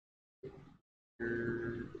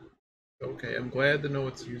Okay, I'm glad to know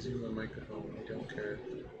it's using the microphone. I don't care.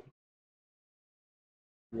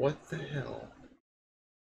 What the hell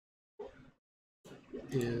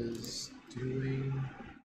is doing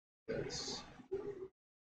this?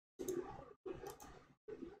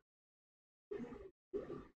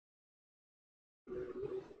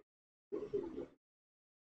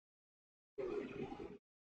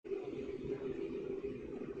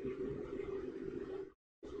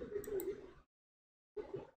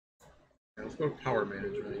 Let's go to power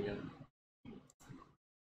management again.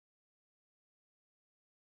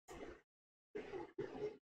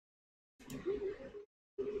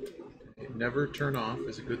 Okay, never turn off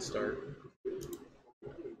is a good start.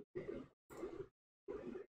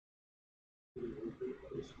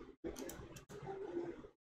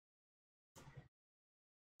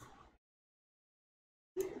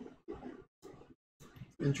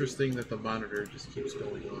 Interesting that the monitor just keeps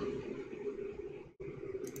going on.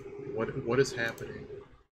 What is happening?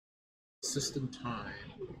 System time.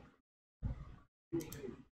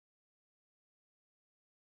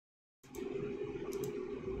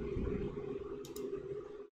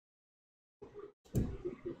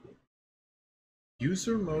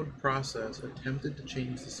 User mode process attempted to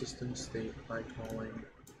change the system state by calling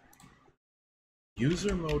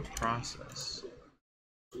user mode process.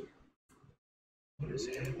 What is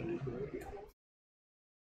happening?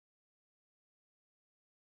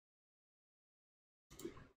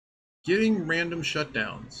 Getting random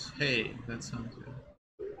shutdowns. Hey, that sounds good.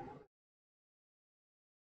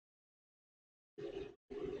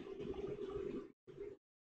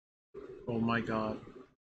 Oh my god.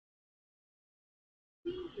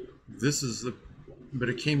 This is the... But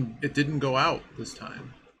it didn't go out this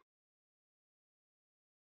time.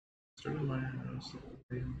 Started my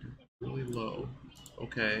really low.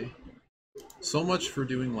 Okay. So much for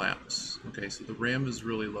doing laps. Okay, so the RAM is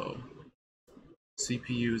really low.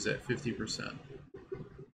 CPU is at 50%.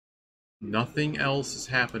 Nothing else is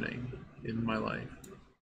happening in my life.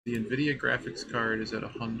 The NVIDIA graphics card is at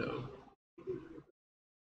 100.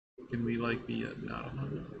 Can we like be at not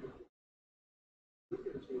 100?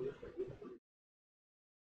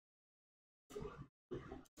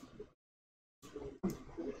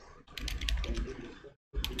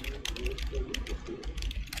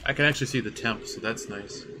 I can actually see the temp, so that's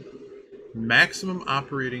nice. Maximum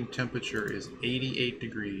operating temperature is 88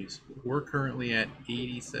 degrees. We're currently at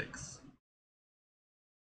 86.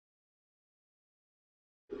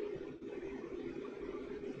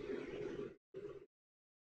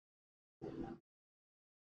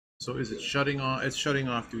 So is it shutting off? It's shutting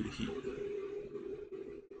off due to heat.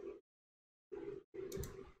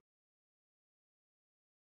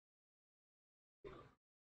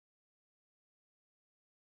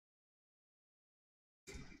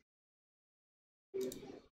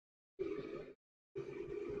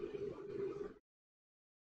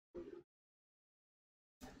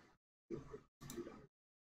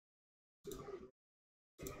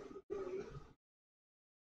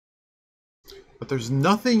 But there's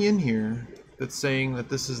nothing in here that's saying that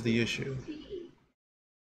this is the issue.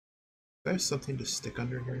 There's something to stick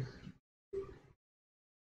under here.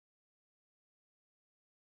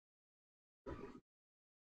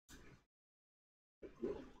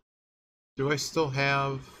 Do I still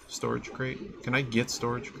have storage crate? Can I get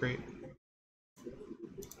storage crate?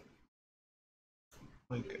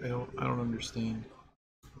 Like I don't understand.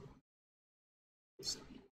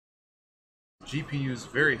 GPU is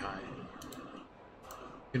very high.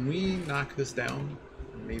 Can we knock this down?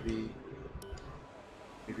 Maybe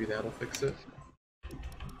that'll fix it.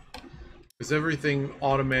 Is everything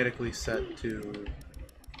automatically set to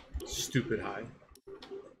stupid high?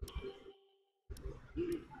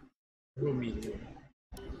 Go medium.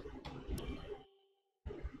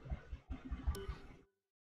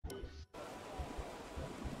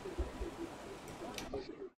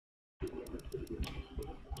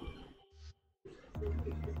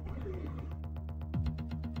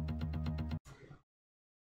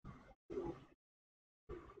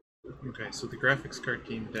 Okay, so the graphics card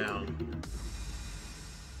came down.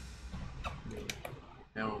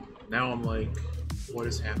 Now I'm like, what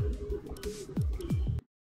is happening?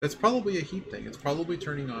 That's probably a heat thing. It's probably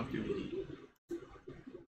turning off due to heat.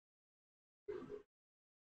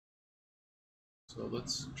 So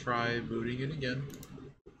let's try booting it again.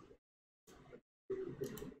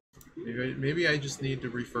 Maybe I just need to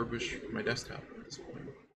refurbish my desktop at this point.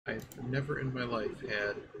 I've never in my life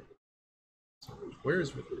had... Where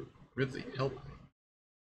is Ridley? Ridley, help me.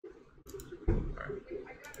 Alright.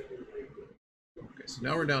 Okay, so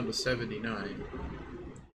now we're down to 79.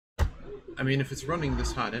 I mean, if it's running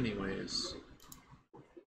this hot anyways,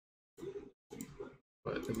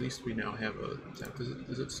 But at least we now have a temp.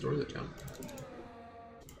 Does it store the temp?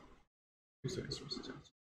 Who's the source of temp?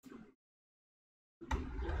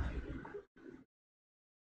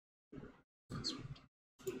 That's right.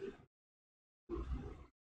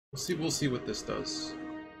 We'll see what this does.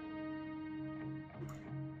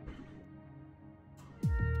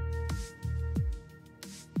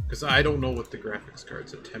 Because I don't know what the graphics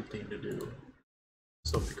card's attempting to do.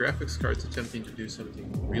 So if the graphics card's attempting to do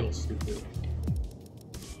something real stupid,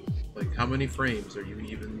 like how many frames are you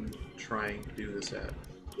even trying to do this at?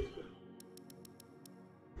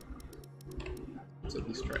 Let's at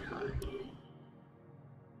least try high.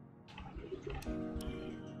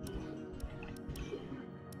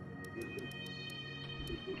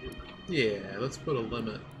 Yeah, let's put a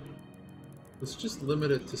limit. Let's just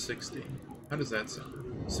limit it to 60. How does that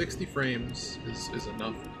sound? 60 frames is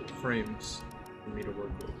enough frames for me to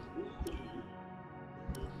work with.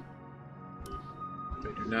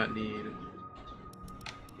 I do not need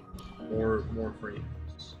more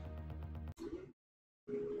frames.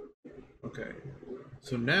 Okay,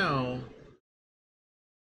 so now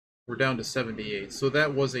we're down to 78. So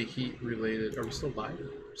that was a heat related. Are we still live?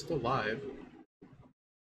 We're still live.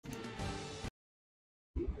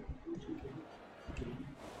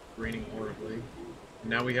 Raining horribly.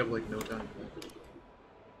 Now we have like no time left.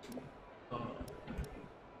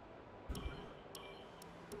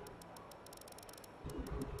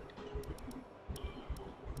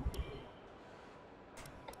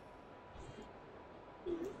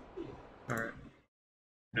 Alright.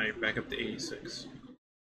 Now you're back up to 86.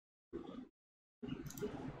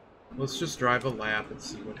 Let's just drive a lap and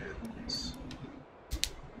see what happens.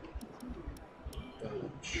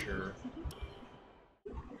 Sure.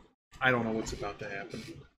 I don't know what's about to happen.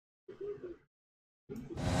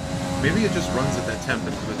 Maybe it just runs at that temp,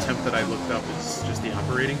 and the temp that I looked up is just the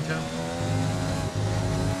operating temp.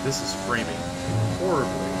 This is framing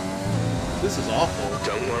horribly. This is awful.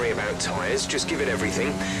 Don't worry about tyres, just give it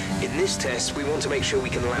everything. In this test, we want to make sure we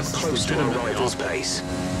can lap close to our rival's pace.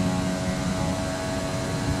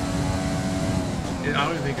 I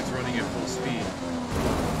don't even think it's running at full speed.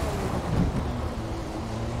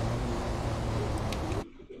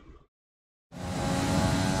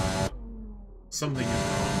 Something is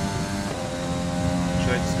wrong.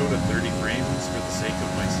 Should I just go to 30 frames for the sake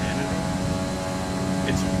of my sanity?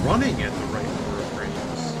 It's running at the right number of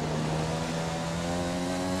frames.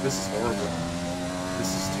 This is horrible.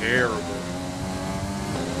 This is terrible.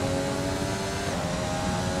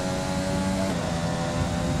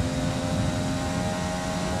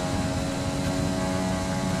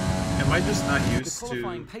 Am I just not used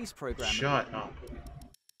to... pace program. Shut up.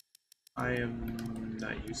 I am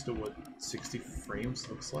not used to what 60 frames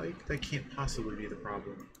looks like. That can't possibly be the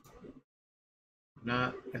problem. I'm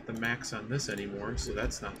not at the max on this anymore, so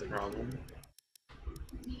that's not the problem.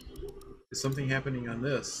 Is something happening on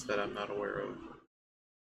this that I'm not aware of?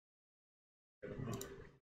 I don't know.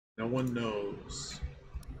 No one knows.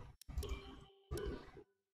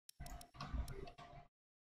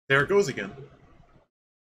 There it goes again.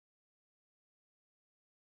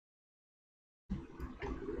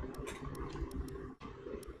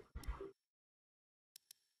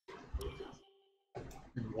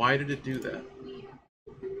 Why did it do that?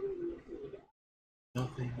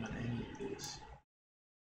 Nothing on any of these.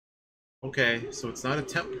 Okay, so it's not a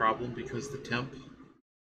temp problem because the temp,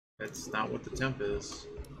 that's not what the temp is.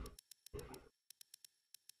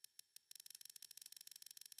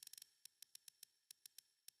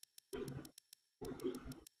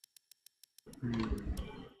 Can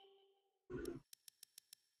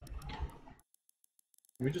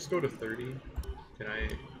we just go to 30? Can I?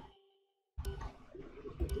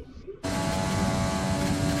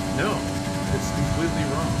 No, it's completely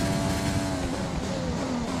wrong.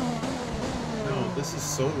 No, this is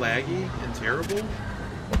so laggy and terrible.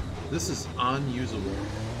 This is unusable.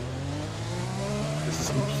 This is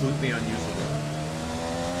completely unusable.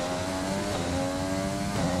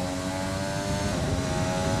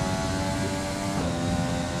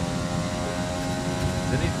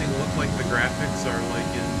 Does anything look like the graphics are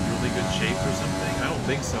like in really good shape or something? I don't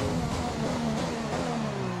think so.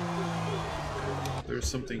 There's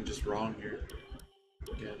something just wrong here.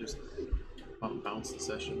 Yeah, just bounce the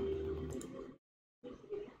session.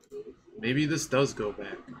 Maybe this does go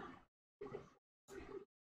back.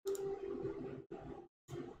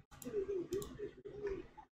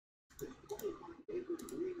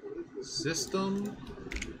 System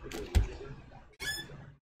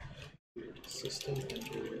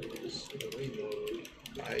enters mode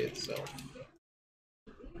by itself.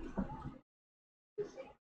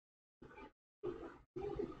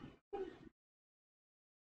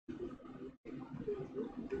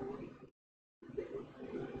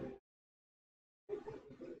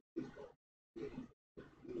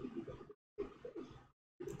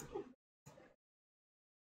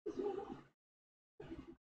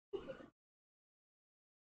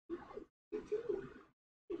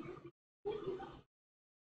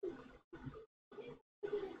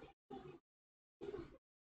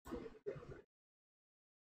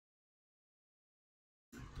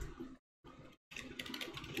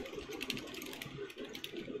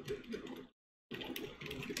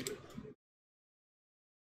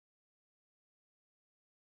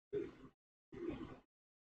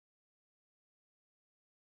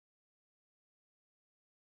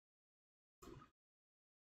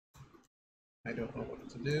 I don't know what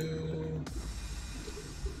to do.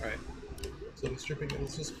 Alright. So the stripping,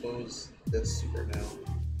 let's just close this for now.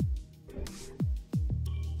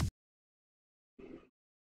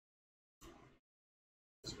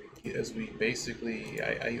 As we basically,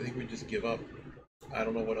 I think we just give up. I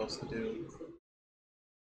don't know what else to do.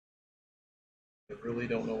 I really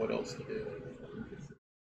don't know what else to do.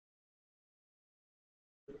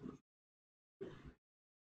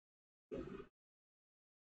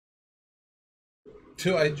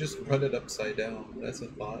 Do I just run it upside down? That's a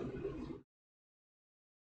thought.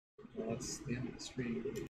 Well, that's the end of the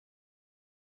stream.